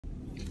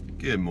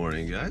Good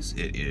morning, guys.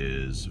 It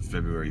is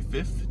February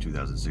 5th,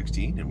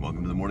 2016, and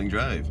welcome to the Morning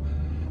Drive,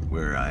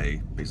 where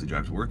I basically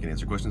drive to work and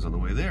answer questions on the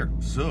way there.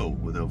 So,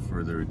 without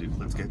further ado,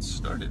 let's get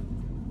started.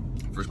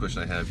 First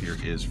question I have here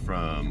is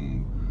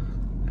from...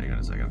 Hang on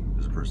a second.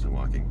 There's a person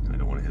walking, and I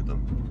don't want to hit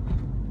them.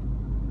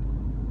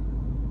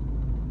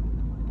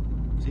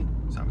 See?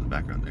 Sound in the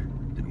background there.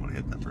 Didn't want to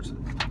hit that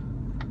person.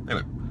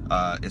 Anyway,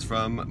 it's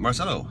from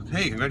Marcelo.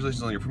 Hey,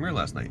 congratulations on your premiere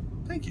last night.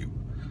 Thank you.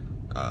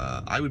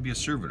 I would be a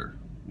servitor.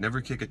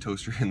 Never kick a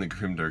toaster in the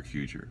grimdark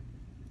future.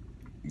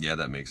 Yeah,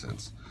 that makes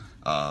sense.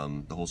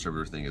 The whole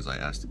servitor thing is I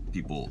asked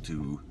people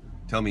to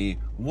tell me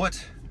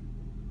what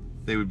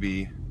they would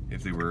be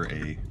if they were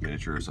a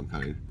miniature of some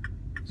kind.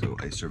 So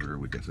a servitor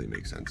would definitely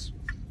make sense.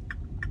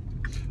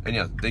 And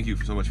yeah, thank you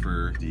so much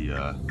for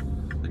the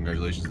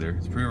congratulations there.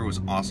 The premiere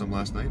was awesome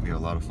last night. We had a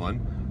lot of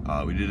fun.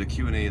 We did a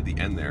Q&A at the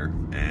end there,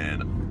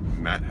 and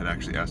Matt had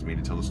actually asked me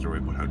to tell the story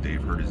about how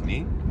Dave hurt his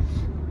knee.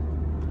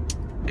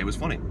 It was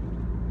funny.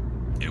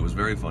 It was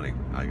very funny.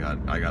 I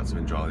got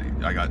some joy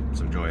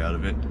out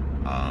of it.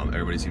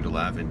 Everybody seemed to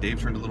laugh, and Dave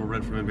turned a little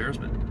red from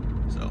embarrassment.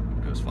 So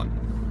it was fun.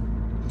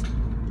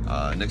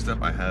 Next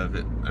up, I have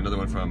another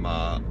one from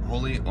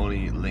Holy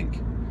Oni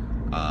Link.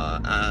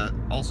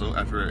 Also,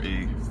 after a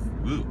few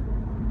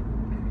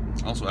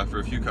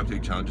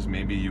cupcake challenges,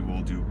 maybe you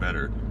will do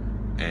better.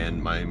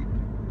 And my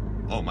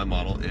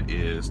model, it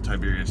is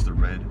Tiberius the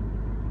Red.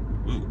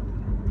 Ooh.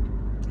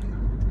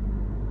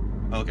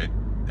 Okay.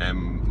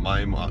 And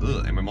my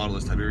model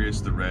is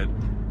Tiberius the Red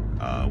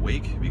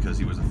Wake, because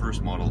he was the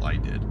first model I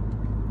did.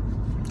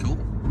 Cool.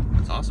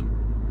 That's awesome.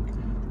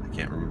 I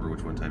can't remember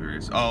which one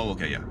Tiberius... Oh,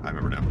 okay, yeah. I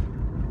remember now.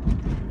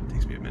 It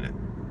takes me a minute.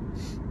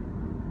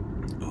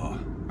 Oh,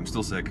 I'm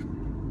still sick.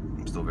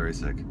 I'm still very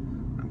sick.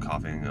 I'm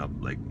coughing up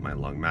like my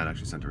lung. Matt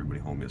actually sent everybody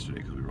home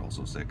yesterday because we were all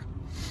so sick.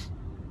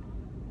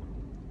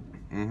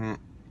 It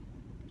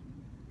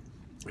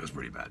was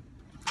pretty bad.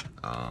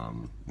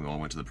 We all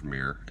went to the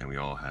premiere, and we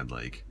all had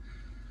like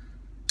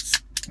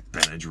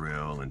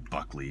Benadryl and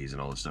Buckley's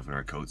and all this stuff in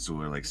our coats, so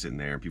we're like sitting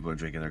there and people are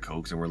drinking their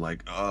Cokes and we're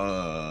like,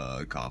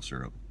 cough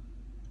syrup.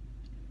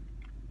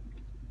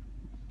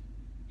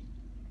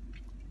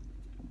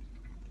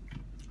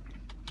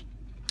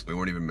 We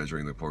weren't even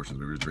measuring the portions,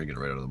 we were just drinking it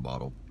right out of the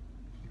bottle.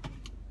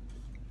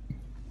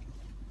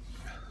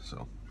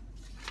 So,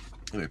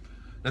 anyway,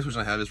 next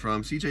question I have is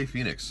from CJ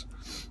Phoenix.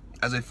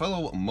 As a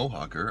fellow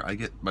Mohawker, I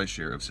get my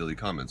share of silly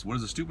comments. What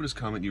is the stupidest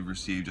comment you've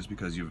received just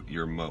because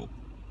you're Mo?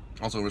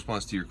 Also, in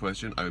response to your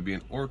question, I would be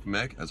an orc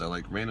mech, as I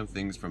like random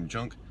things from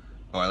junk.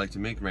 I like to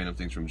make random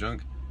things from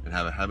junk and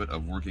have a habit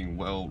of working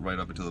well right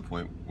up until the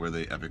point where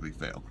they epically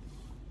fail.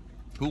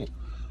 Cool.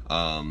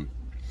 Yeah,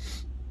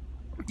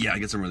 I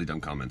get some really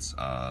dumb comments.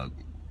 I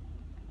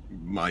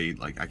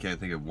can't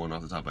think of one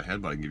off the top of my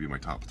head, but I can give you my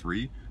top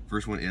three.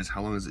 First one is,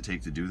 how long does it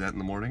take to do that in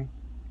the morning?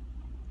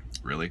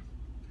 Really?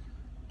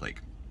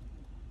 Like,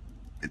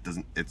 it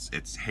doesn't,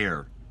 it's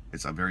hair.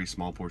 It's a very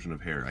small portion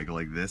of hair. I go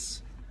like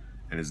this,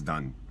 and it's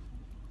done.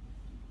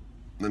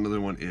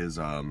 Another one is,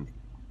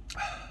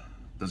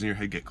 doesn't your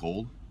head get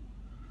cold?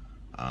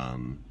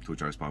 To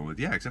which I respond with,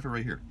 yeah, except for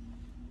right here.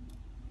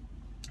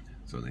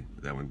 So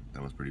that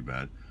one's pretty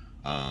bad.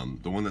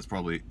 The one that's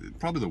probably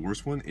the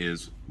worst one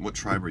is, what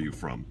tribe are you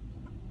from?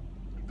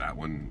 That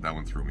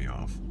one threw me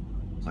off.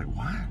 It's like,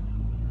 what?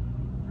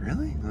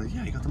 Really? They're like,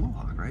 yeah, you got the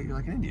Mohawk, right? You're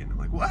like an Indian. I'm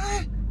like,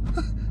 what?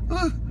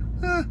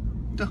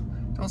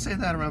 Don't say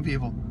that around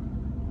people.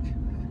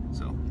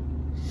 So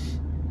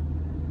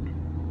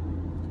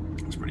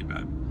it's pretty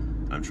bad.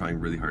 I'm trying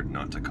really hard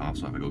not to cough,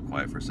 so if I go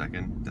quiet for a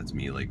second, that's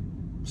me like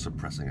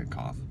suppressing a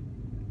cough.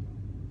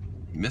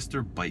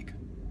 Mr. Bike.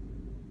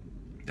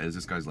 That is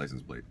this guy's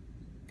license plate.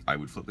 I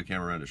would flip the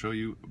camera around to show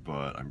you,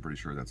 but I'm pretty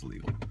sure that's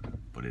illegal.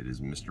 But it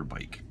is Mr.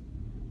 Bike.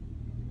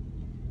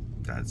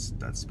 That's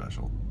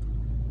special.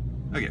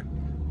 Again,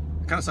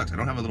 it kind of sucks. I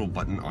don't have a little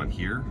button on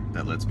here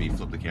that lets me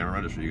flip the camera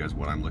around to show you guys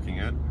what I'm looking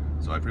at.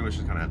 So I pretty much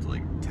just kind of have to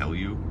like tell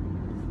you.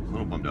 I'm a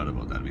little bummed out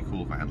about that. It'd be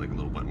cool if I had like a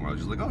little button where I was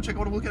just like, oh, check out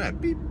what I'm looking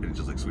at, beep, and it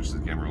just like switches the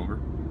camera over.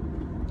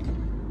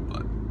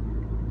 But,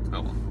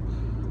 oh well.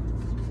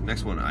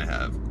 Next one I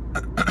have,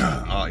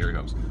 oh, here it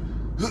comes.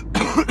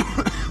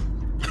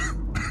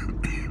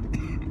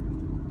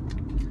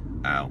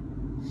 Ow.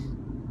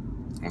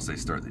 Once they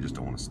start, they just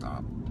don't want to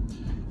stop.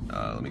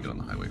 Let me get on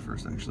the highway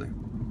first, actually.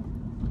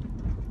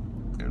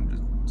 And I'm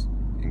just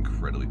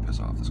incredibly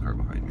pissed off this car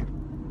behind me.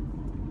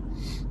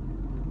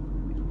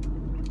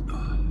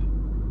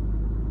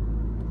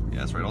 Yeah,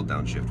 that's right, I'll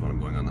downshift when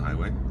I'm going on the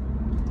highway.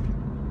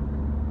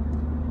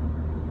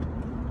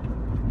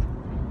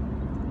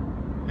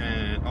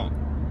 And, oh,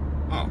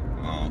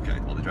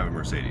 okay. Well, they drive a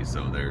Mercedes,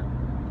 so they're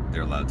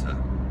allowed to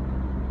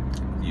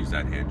use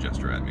that hand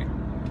gesture at me.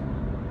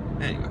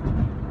 Anyway.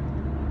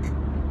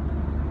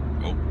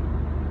 Oh.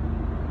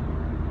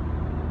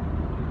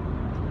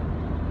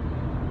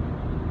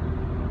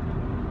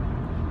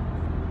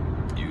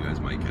 You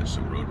guys might catch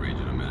some road rage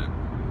in a minute.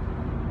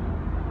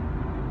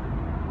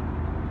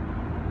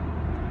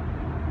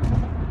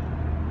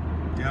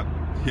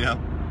 Yep,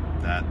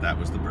 that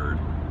was the bird.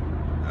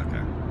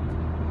 Okay.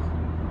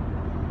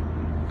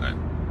 Alright.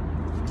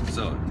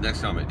 So,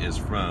 next comment is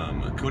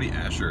from Cody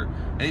Asher.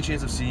 Any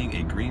chance of seeing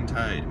a green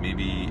tide,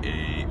 maybe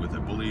with a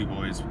bully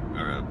boys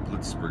or a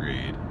blitz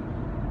brigade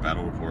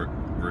battle report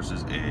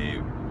versus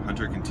a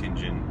hunter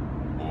contingent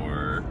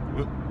or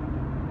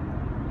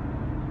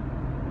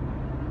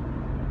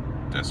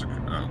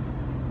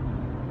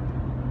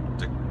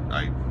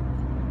I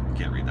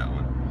can't read that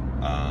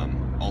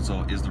one.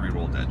 Also, is the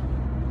reroll dead?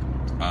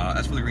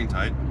 As for the green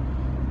tide,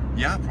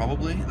 yeah,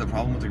 probably. The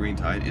problem with the green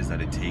tide is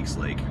that it takes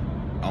like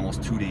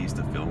almost 2 days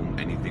to film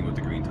anything with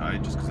the green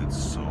tide, just because it's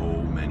so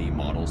many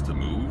models to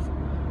move.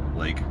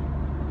 Like,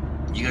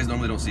 you guys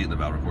normally don't see it in the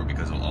battle report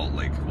because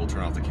we'll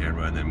turn off the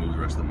camera and then move the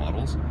rest of the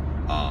models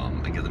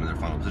and get them in their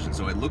final position.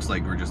 So it looks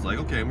like we're just like,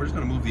 okay, we're just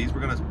gonna move these.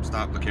 We're gonna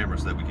stop the camera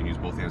so that we can use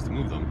both hands to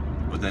move them.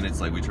 But then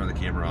it's like we turn the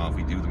camera off,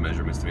 we do the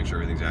measurements to make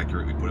sure everything's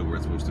accurate, we put it where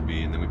it's supposed to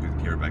be, and then we pick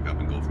the camera back up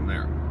and go from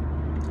there.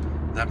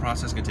 That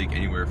process can take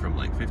anywhere from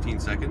like 15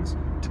 seconds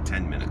to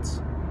 10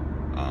 minutes.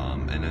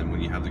 And then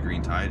when you have the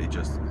green tide, it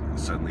just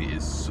suddenly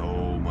is so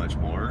much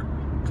more.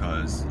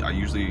 Because I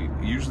usually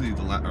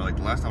the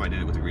last time I did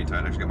it with the green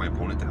tide, I actually got my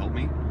opponent to help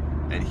me,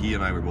 and he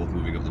and I were both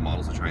moving up the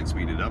models to try and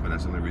speed it up, and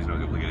that's the only reason I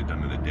was able to get it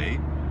done in a day.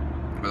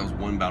 But that was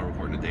one battle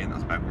report in a day, and that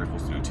was back when we were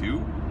supposed to do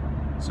 2.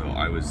 So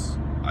I was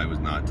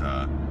not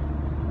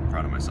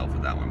proud of myself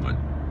with that one, but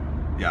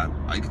yeah,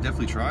 I could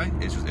definitely try.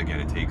 It's just, again,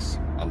 it takes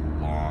a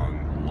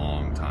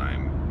long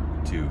time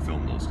to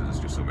film those because it's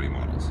just so many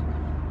models.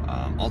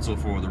 Also,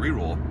 for the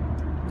reroll,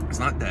 it's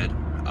not dead.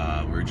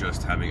 We're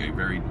just having a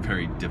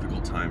very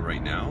difficult time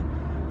right now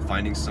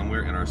finding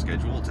somewhere in our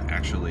schedule to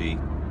actually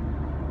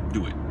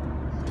do it.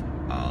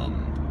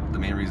 The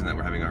main reason that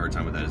we're having a hard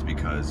time with that is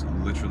because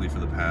literally for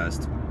the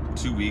past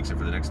 2 weeks and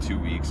for the next 2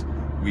 weeks,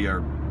 we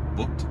are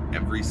booked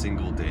every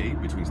single day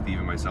between Steve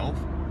and myself,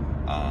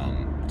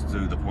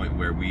 to the point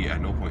where we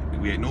at no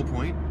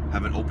point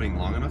have an opening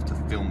long enough to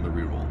film the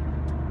reroll,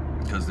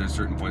 because there's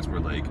certain points where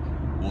like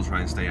we'll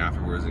try and stay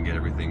afterwards and get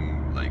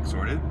everything like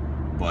sorted,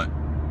 but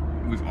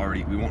we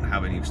won't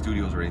have any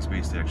studios or any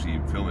space to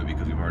actually film it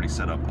because we've already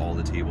set up all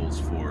the tables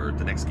for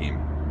the next game,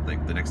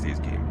 like the next day's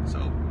game.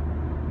 So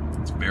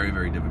it's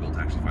very difficult to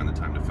actually find the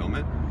time to film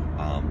it.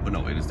 But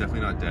no, it is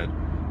definitely not dead.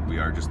 We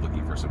are just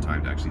looking for some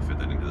time to actually fit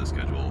that into the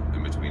schedule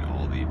in between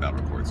all the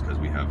battle reports, because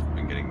we have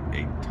been getting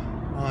a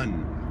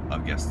ton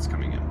of guests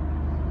coming in.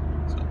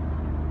 So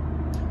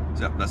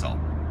yeah, that's all.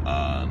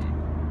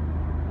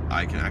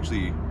 I can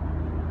actually,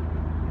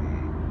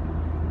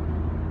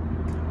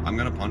 I'm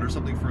gonna ponder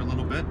something for a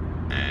little bit,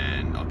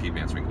 and I'll keep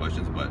answering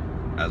questions. But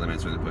as I'm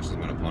answering the questions,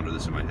 I'm gonna ponder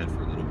this in my head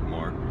for a little bit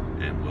more,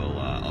 and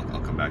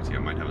I'll come back to you. I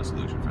might have a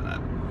solution for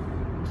that.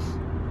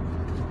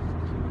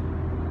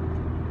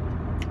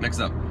 Next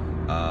up,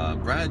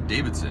 Brad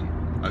Davidson.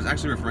 I was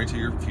actually referring to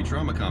your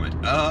Futurama comment.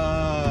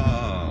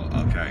 Oh,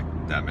 okay,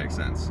 that makes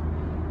sense.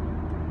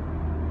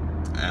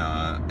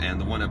 And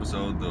the one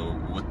episode,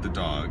 with the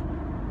dog.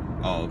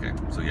 Oh, okay.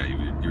 So yeah,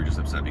 you were just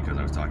upset because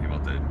I was talking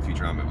about the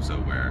Futurama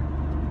episode where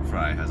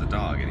Fry has a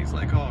dog, and he's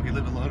like, oh, he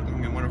lived a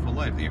wonderful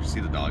life. And you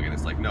see the dog, and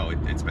it's like, no,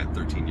 it spent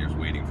 13 years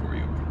waiting for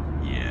you.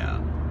 Yeah,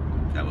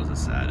 that was a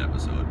sad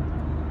episode.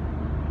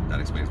 That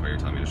explains why you're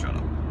telling me to shut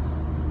up.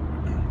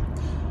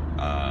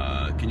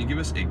 Can you give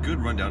us a good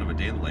rundown of a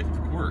day in the life of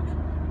Quirk?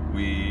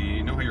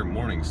 We know how your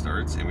morning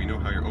starts, and we know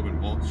how your open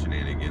vault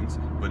shenanigans,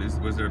 but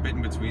was there a bit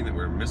in between that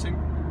we're missing?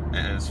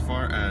 As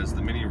far as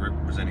the mini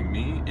representing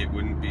me, it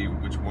wouldn't be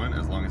which one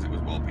as long as it was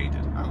well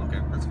painted. Oh,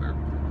 okay, that's fair.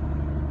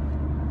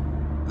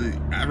 The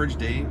average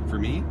day for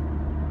me,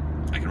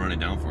 I can run it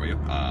down for you.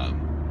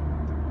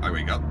 I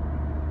wake up,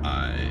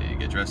 I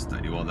get dressed, I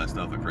do all that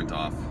stuff, I print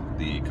off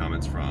the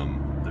comments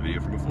from the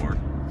video from before,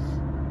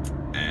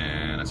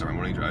 and I start my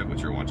morning drive,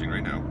 which you're watching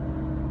right now.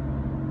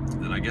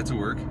 Then I get to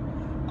work,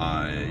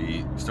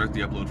 I start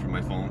the upload from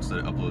my phone, so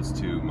that it uploads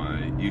to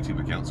my YouTube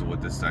account. So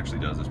what this actually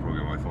does, this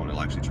program on my phone,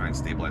 it'll actually try and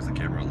stabilize the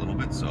camera a little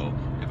bit, so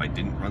if I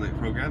didn't run the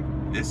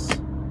program, as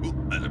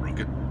I broke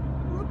it,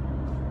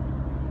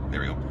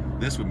 there we go,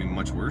 this would be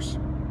much worse.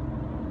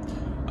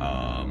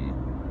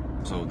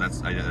 So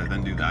I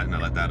then do that, and I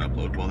let that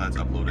upload. While that's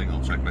uploading,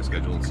 I'll check my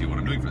schedule and see what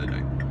I'm doing for the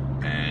day.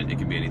 And it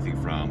can be anything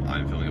from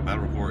I'm filming a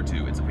battle report,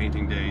 to it's a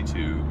painting day,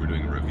 to we're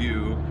doing a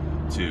review,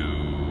 to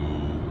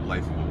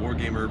life of a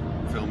wargamer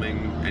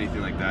filming,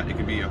 anything like that. It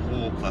can be a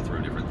whole plethora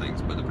of different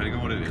things, but depending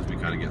on what it is, we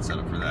kind of get set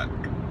up for that.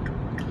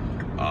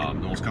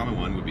 The most common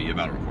one would be a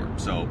battle report.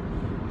 So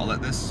I'll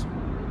let this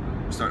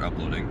start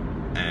uploading,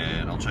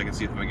 and I'll check and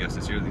see if my guest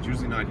is here. He's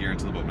usually not here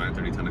until about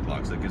 9:30, 10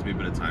 o'clock, so that gives me a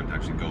bit of time to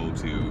actually go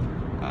to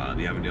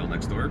the Avondale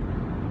next door,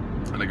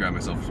 and I grab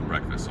myself some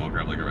breakfast. So I'll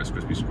grab like a Rice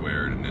Krispie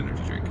Squared and an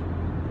energy drink.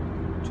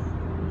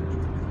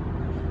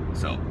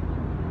 So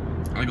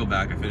I go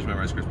back, I finish my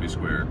Rice Krispie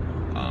Square.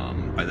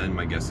 By then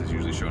my guest has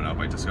usually shown up.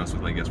 I discuss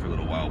with my guest for a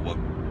little while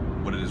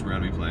what it is we're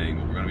going to be playing,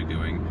 what we're going to be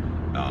doing,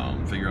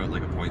 figure out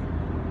like a point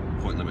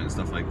limit and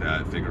stuff like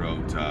that, figure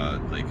out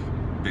like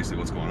basically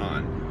what's going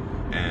on.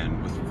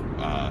 And with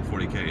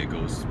 40K, it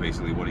goes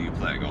basically, what are you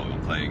playing? Oh,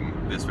 I'm playing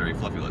this very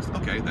fluffy list.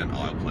 Okay, then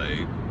I'll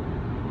play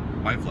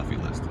my fluffy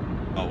list.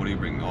 Oh, what do you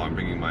bring? Oh, I'm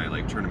bringing my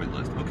like tournament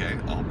list. Okay,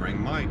 I'll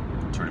bring my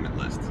tournament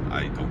list.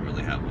 I don't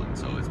really have one,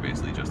 so it's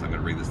basically just I'm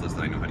gonna bring this list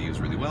that I know how to use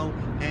really well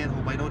and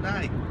hope I don't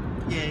die.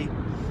 Yay!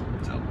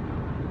 So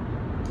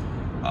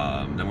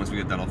then once we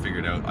get that all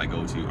figured out, I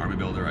go to Army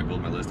Builder, I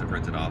build my list, I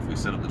print it off, we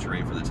set up the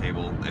terrain for the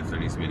table. If there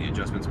needs to be any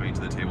adjustments made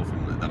to the table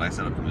that I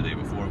set up from the day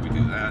before, we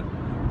do that.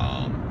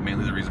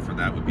 Mainly the reason for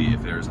that would be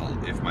if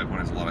my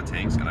opponent has a lot of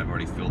tanks and I've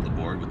already filled the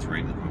board with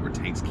terrain to the point where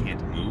tanks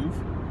can't move,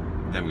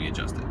 then we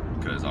adjust it,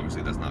 because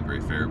obviously that's not very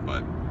fair,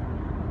 but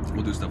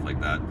we'll do stuff like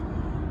that.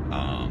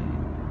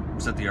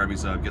 Set the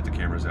armies up, get the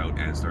cameras out,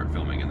 and start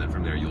filming, and then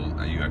from there you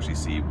actually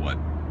see what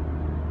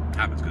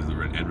happens, because the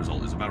end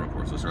result is a battle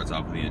report. So it starts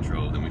off with the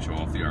intro, then we show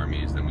off the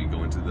armies, then we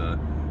go into the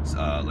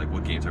like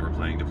what game type we're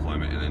playing,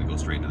 deployment, and then go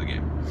straight into the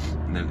game.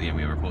 And then at the end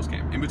we have our post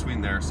game. In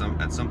between there, at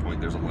some point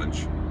there's a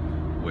lunch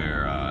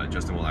where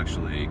Justin will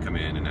actually come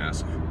in and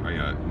ask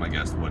my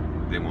guest what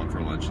they want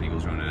for lunch, and he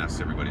goes around and asks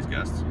everybody's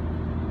guests.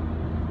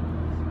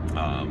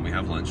 We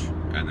have lunch,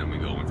 and then we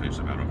go and finish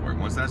the battle report.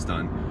 Once that's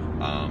done,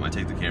 I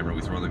take the camera,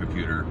 we throw it on the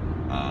computer,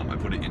 I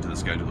put it into the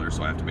scheduler,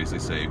 so I have to basically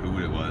say who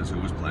it was, who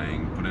was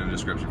playing, put in a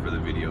description for the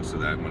video so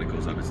that when it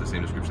goes up it's the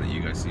same description that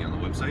you guys see on the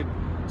website.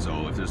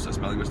 So if there's a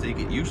spelling mistake,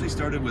 it usually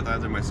started with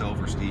either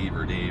myself or Steve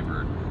or Dave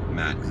or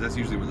Matt, because that's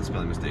usually where the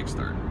spelling mistakes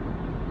start.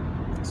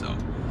 So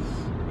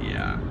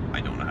yeah,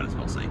 I don't know how to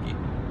spell Psyche.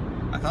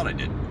 I thought I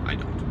did, I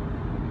don't.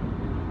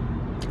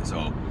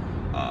 So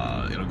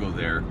it'll go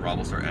there, Rob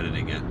will start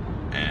editing it,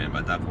 and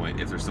at that point,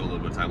 if there's still a little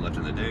bit of time left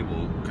in the day,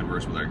 we'll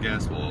converse with our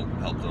guests, we'll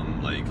help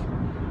them, like,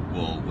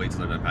 we'll wait till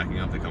they're done packing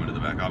up, they come into the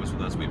back office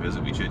with us, we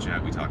visit, we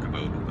chit-chat, we talk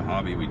about the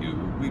hobby, we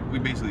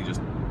basically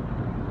just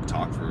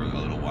talk for a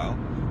little while.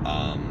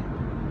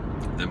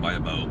 Then by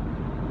about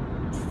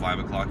 5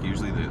 o'clock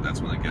usually, that's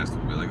when the guests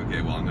will be like,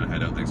 okay, well, I'm gonna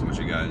head out, thanks so much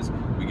you guys.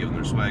 We give them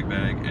their swag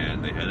bag,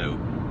 and they head out.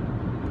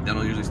 Then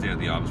I'll usually stay at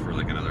the office for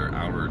like another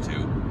hour or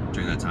two.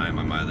 During that time,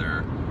 I'm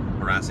either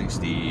harassing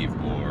Steve,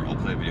 or I'll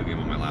play a video game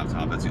on my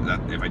laptop.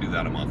 If I do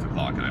that, I'm off the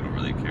clock and I don't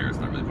really care, it's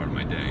not really part of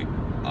my day.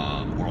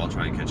 Or I'll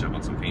try and catch up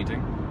on some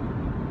painting.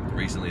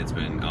 Recently it's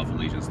been Alpha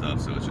Legion stuff,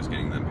 so it's just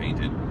getting them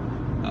painted.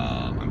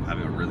 I'm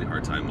having a really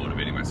hard time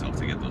motivating myself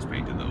to get those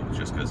painted though,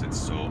 just because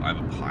I have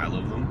a pile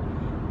of them,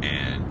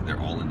 and they're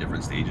all in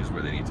different stages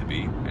where they need to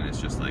be, and it's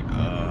just like,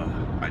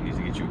 I need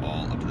to get you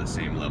all up to the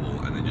same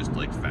level, and then just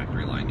like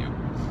factory line you.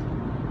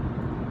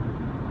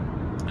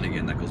 And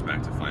again, that goes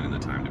back to finding the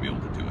time to be able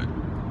to do it.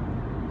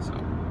 So,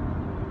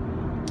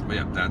 but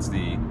yeah,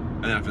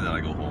 and then after that I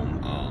go home,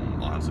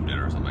 I'll have some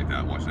dinner or something like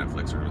that, watch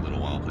Netflix for a little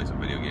while, play some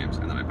video games,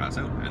 and then I pass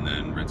out, and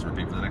then rinse and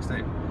repeat for the next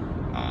day.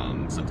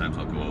 Sometimes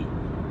I'll go out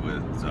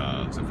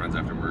with some friends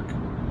after work,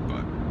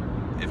 but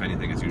if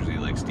anything, it's usually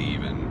like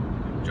Steve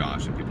and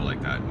Josh and people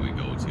like that, and we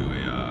go to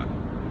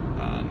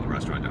a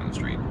restaurant down the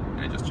street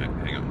and just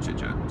hang out and chit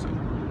chat. So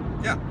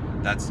yeah,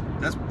 that's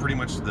pretty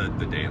much the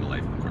day in the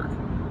life of Quirk.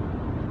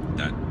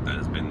 That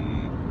has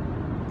been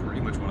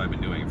pretty much what I've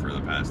been doing for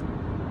the past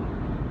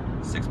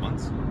 6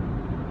 months.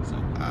 So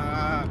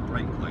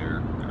bright and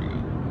clear, there we go.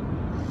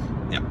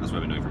 Yeah, that's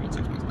what I've been doing for about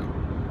 6 months now.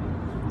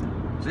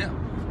 So yeah,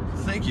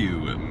 thank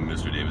you,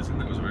 Mr. Davidson.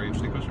 That was a very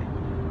interesting question.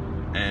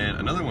 And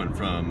another one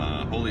from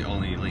Holy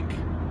Only Link.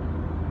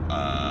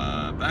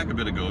 Back a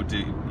bit ago,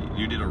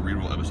 you did a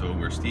reroll episode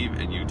where Steve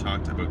and you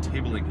talked about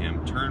tabling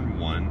him turn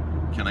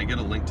 1. Can I get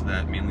a link to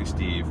that? Mainly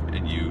Steve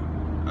and you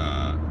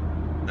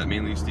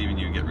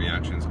get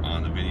reactions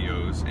on the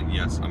videos. And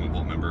yes, I'm a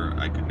Vault member.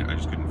 I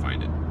just couldn't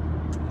find it.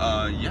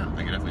 Yeah,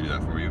 I can definitely do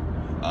that for you.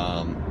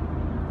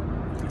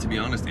 To be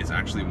honest, it's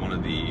actually one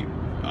of the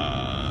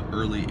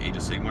early Age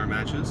of Sigmar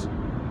matches.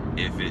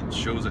 If it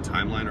shows a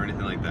timeline or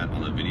anything like that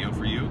on the video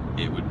for you,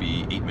 it would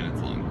be 8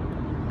 minutes long,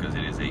 because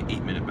it is a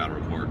 8-minute battle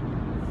report.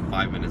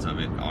 5 minutes of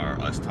it are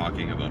us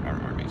talking about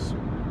our armies.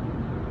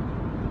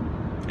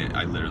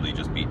 I literally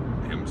just beat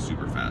him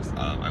super fast.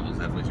 I will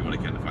definitely do what I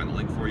can to find the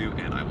link for you,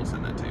 and I will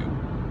send that to you.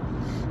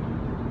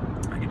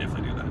 I can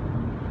definitely do that.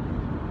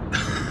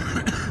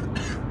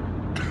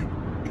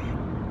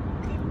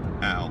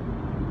 Ow.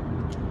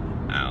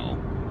 Ow.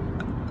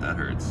 That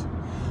hurts.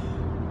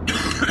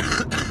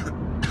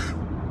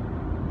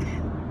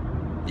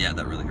 Yeah,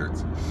 that really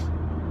hurts.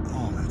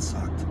 Oh, that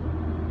sucked.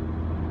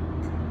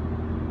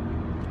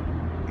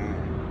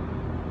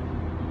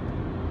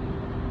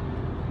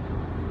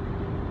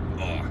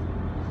 Oh.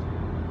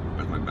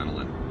 Where's my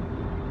Benylin?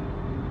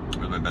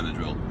 Where's my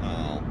Benadryl?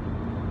 Oh.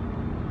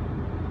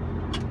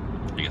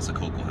 I guess a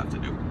Coke will have to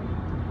do.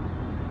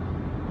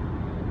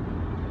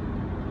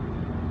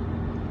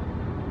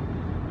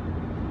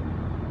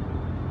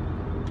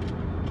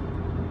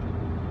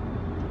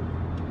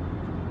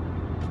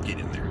 Get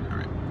in there.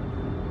 Alright.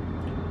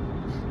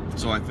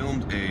 So I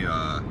filmed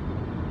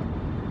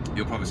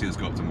you'll probably see this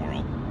go up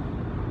tomorrow,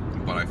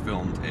 but I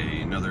filmed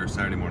another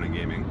Saturday morning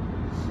gaming.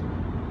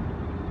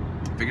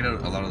 Figured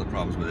out a lot of the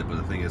problems with it, but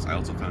the thing is, I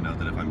also found out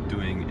that if I'm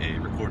doing a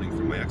recording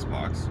from my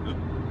Xbox,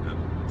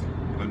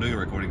 if I'm doing a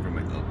recording from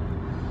my,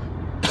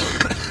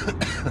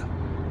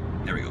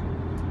 there we go,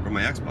 from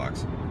my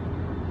Xbox,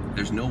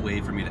 there's no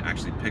way for me to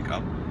actually pick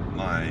up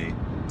my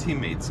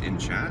teammates in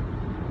chat.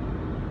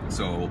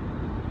 So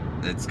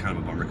it's kind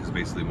of a bummer, because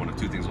basically one of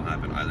two things will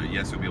happen. Either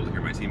yes, you'll be able to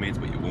hear my teammates,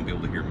 but you won't be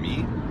able to hear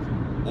me,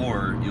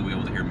 or you'll be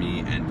able to hear me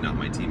and not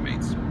my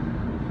teammates.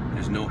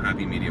 There's no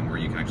happy medium where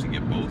you can actually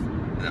get both,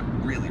 and that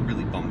really,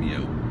 really bummed me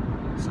out.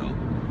 So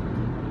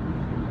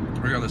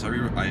regardless, I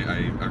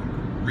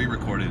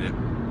re-recorded it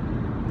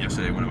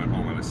yesterday when I went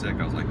home. I was sick.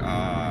 I was like,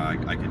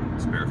 I can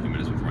spare a few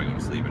minutes before I go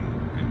to sleep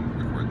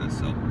and record this.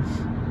 So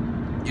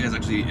you guys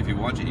actually, if you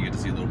watch it, you get to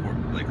see a little more,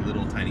 like a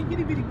little tiny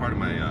itty bitty part of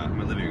my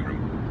my living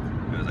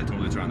room, because I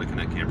totally turned on the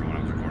Kinect camera when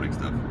I was recording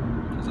stuff.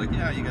 I was like,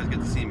 yeah, you guys get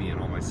to see me in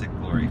all my sick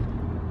glory.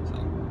 So,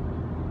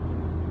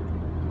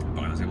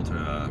 but I was able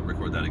to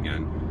record that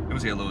again. It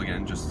was Halo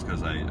again, just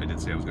because I did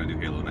say I was going to do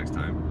Halo next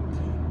time.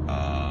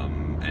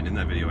 And in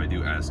that video, I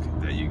do ask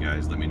that you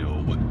guys let me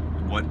know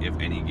what if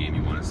any game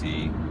you want to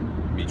see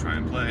me try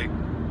and play.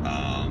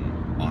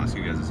 I'll ask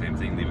you guys the same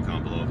thing. Leave a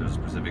comment below if there's a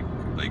specific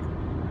like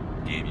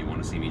game you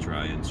want to see me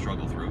try and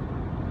struggle through.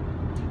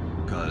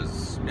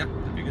 Because yeah,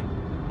 that'd be good.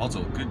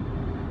 Also, good.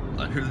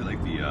 I really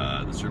like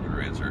the servitor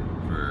answer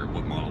for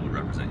what model would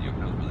represent you.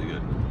 That was really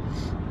good.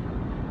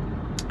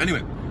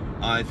 Anyway,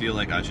 I feel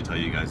like I should tell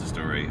you guys a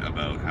story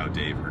about how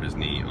Dave hurt his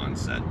knee on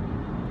set,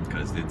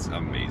 because it's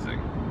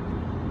amazing.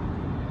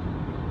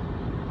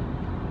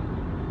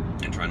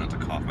 And try not to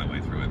cough my way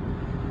through it.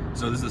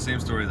 So this is the same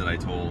story that I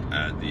told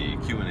at the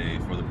Q&A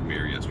for the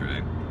premiere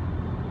yesterday.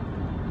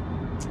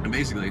 And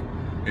basically,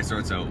 it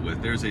starts out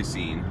with, there's a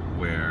scene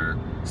where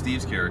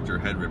Steve's character,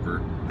 Head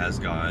Ripper, has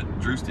got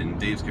Drustan,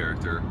 Dave's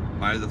character,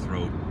 by the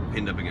throat,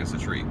 pinned up against a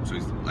tree. So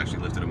he's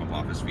actually lifted him up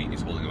off his feet and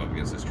he's holding him up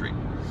against this tree.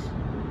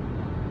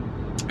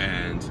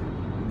 And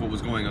what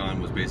was going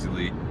on was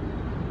basically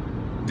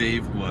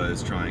Dave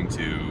was trying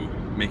to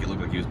make it look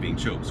like he was being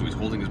choked. So he's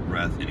holding his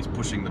breath and he's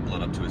pushing the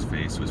blood up to his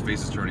face. So his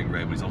face is turning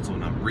red, but he's also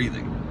not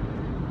breathing.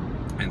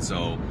 And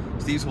so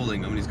Steve's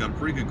holding him and he's got a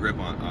pretty good grip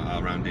on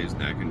around Dave's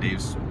neck, and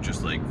Dave's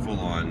just like full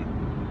on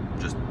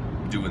just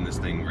doing this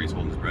thing where he's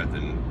holding his breath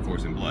and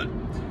forcing blood.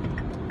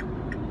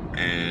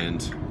 And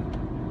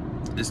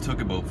this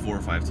took about 4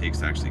 or 5 takes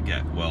to actually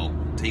get. Well,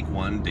 take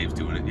 1, Dave's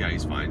doing it, yeah,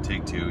 he's fine.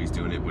 Take 2, he's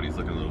doing it, but he's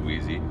looking a little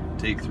wheezy.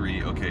 Take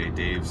 3, okay,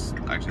 Dave's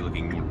actually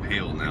looking more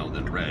pale now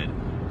than red.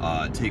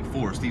 Take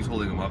 4, Steve's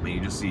holding him up, and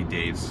you just see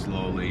Dave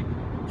slowly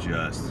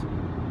just,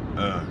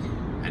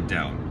 and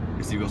down.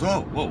 And Steve goes,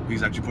 oh, whoa,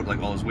 he's actually put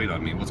like all his weight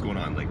on me, what's going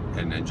on? Like,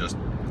 and then just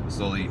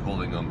slowly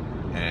holding him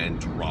and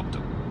dropped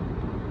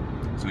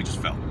him. So he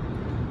just fell.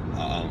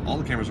 All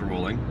the cameras were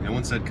rolling, no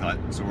one said cut,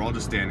 so we're all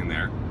just standing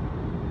there.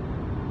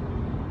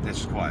 It's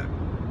just quiet.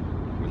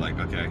 We're like,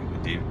 okay,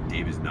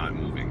 Dave is not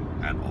moving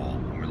at all.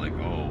 And we're like,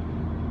 oh.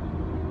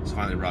 So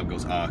finally Rob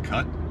goes,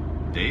 cut?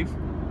 Dave?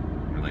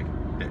 And we're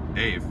like,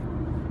 Dave.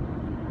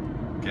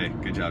 Okay,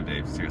 good job,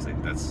 Dave. Seriously,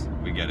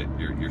 we get it.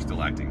 You're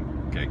still acting.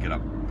 Okay, get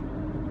up.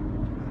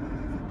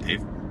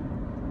 Dave?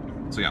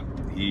 So yeah,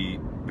 he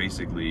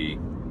basically,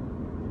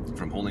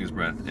 from holding his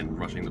breath and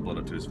rushing the blood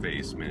up to his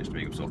face, managed to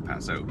make himself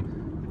pass out.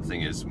 The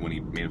thing is, when he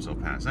made himself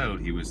pass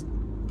out, he was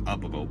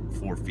up about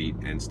 4 feet,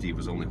 and Steve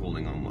was only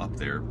holding him up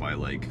there by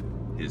like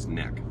his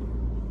neck.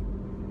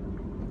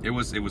 It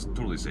was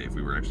totally safe.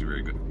 We were actually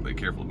very good, like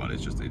careful about it.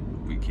 It's just that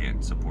we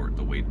can't support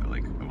the weight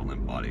like of a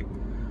limp body.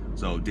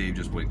 So Dave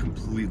just went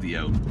completely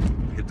out,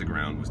 hit the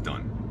ground, was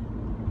done.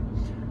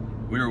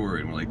 We were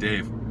worried. We're like,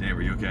 Dave,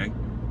 are you okay?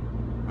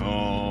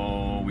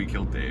 Oh, we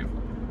killed Dave.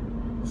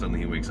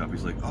 Suddenly he wakes up.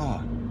 He's like,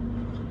 oh.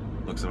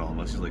 Looks at all of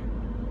us. He's like,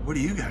 what are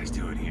you guys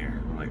doing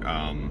here? We're like,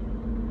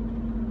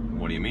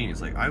 what do you mean?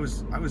 He's like, I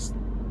was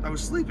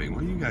sleeping.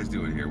 What are you guys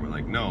doing here? We're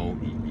like, no,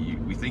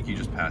 we think you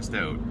just passed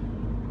out.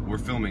 We're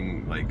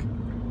filming like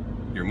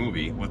your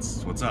movie.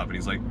 What's up? And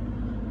he's like,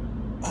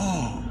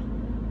 oh,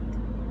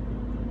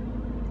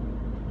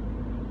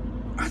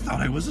 I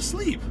thought I was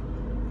asleep.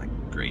 I'm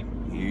like, great.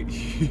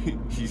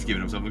 He's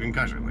giving himself a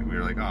concussion. Like, we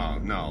were like, oh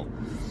no.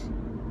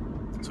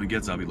 So he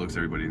gets up, he looks at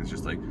everybody, and it's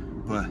just like,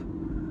 but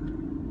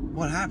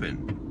what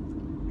happened?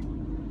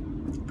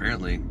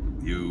 Apparently,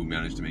 you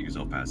managed to make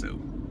yourself pass out.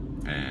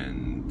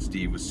 And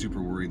Steve was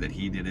super worried that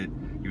he did it.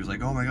 He was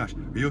like, oh my gosh,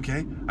 are you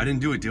okay? I didn't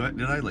do it,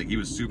 did I? Like, he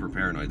was super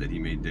paranoid that he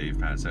made Dave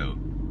pass out.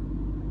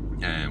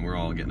 And we're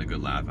all getting a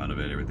good laugh out of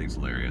it. Everything's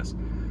hilarious.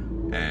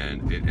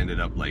 And it ended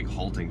up like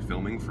halting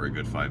filming for a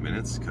good 5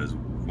 minutes, because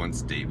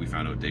once we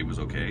found out Dave was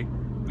okay,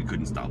 we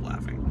couldn't stop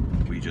laughing.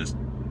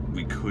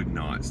 We could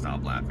not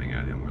stop laughing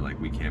at him. We're like,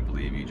 we can't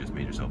believe you just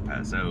made yourself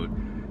pass out.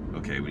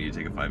 Okay, we need to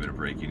take a 5-minute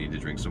break. You need to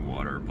drink some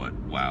water, but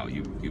wow,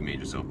 you made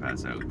yourself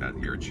pass out.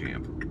 You're a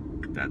champ.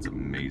 That's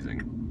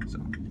amazing. So,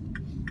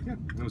 yeah,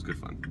 that was good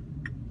fun.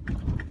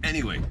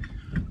 Anyway,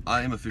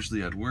 I am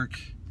officially at work.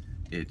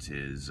 It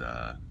is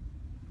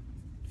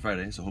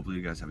Friday, so hopefully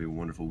you guys have a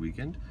wonderful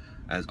weekend.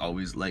 As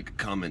always, like,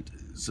 comment,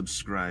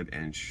 subscribe,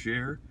 and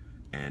share,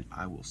 and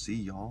I will see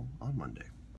y'all on Monday.